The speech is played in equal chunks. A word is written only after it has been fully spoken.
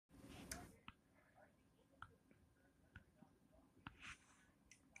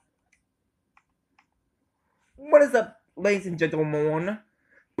What is up, ladies and gentlemen?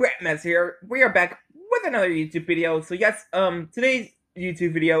 Brett Mess here. We are back with another YouTube video. So yes, today's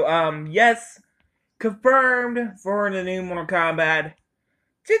YouTube video, yes, confirmed for the new Mortal Kombat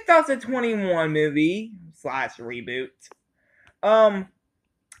 2021 movie slash reboot.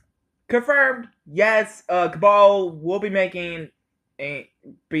 Confirmed, yes, Kabal will be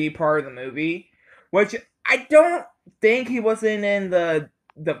be part of the movie, which I don't think he wasn't in the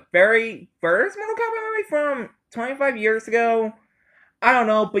very first Mortal Kombat movie from 25 years ago. I don't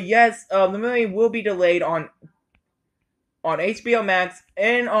know, but yes, the movie will be delayed on HBO Max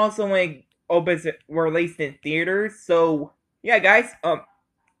and also when it opens released in theaters. So yeah, guys. Oh,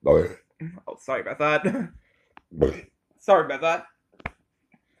 sorry about that. Sorry about that.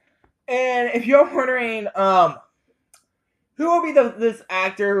 And if you're wondering, who will be this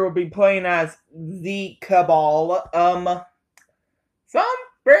actor who will be playing as the Kabal? Some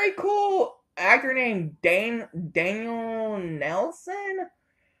very cool actor named Daniel Nelson.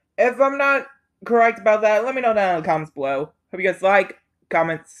 If I'm not correct about that, let me know down in the comments below. Hope you guys like,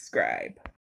 comment, subscribe.